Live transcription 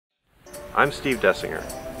I'm Steve Dessinger.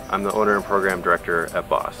 I'm the owner and program director at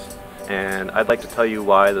BOSS, and I'd like to tell you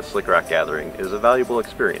why the Slickrock Gathering is a valuable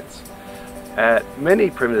experience. At many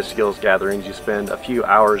primitive skills gatherings, you spend a few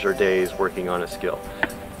hours or days working on a skill.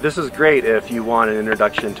 This is great if you want an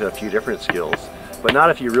introduction to a few different skills, but not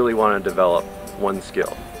if you really want to develop one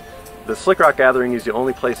skill. The Slickrock Gathering is the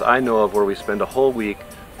only place I know of where we spend a whole week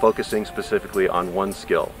focusing specifically on one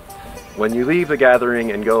skill. When you leave the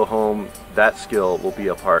gathering and go home, that skill will be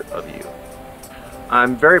a part of you.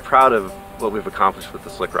 I'm very proud of what we've accomplished with the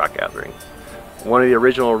Slickrock Gathering. One of the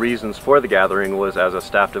original reasons for the gathering was as a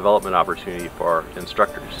staff development opportunity for our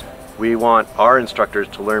instructors. We want our instructors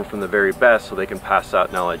to learn from the very best so they can pass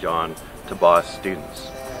that knowledge on to BOSS students.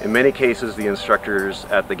 In many cases, the instructors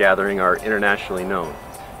at the gathering are internationally known.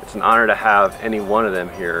 It's an honor to have any one of them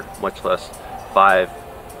here, much less 5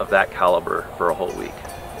 of that caliber for a whole week.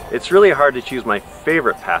 It's really hard to choose my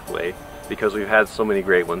favorite pathway because we've had so many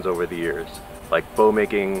great ones over the years, like bow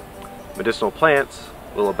making, medicinal plants,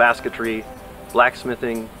 willow basketry,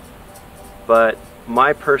 blacksmithing, but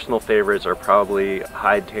my personal favorites are probably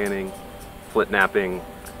hide tanning, flint knapping,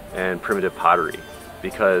 and primitive pottery,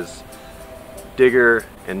 because Digger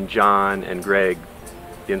and John and Greg,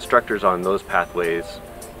 the instructors on those pathways,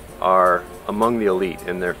 are among the elite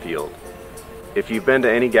in their field. If you've been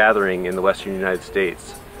to any gathering in the Western United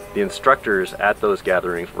States, the instructors at those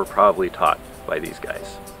gatherings were probably taught by these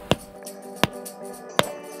guys.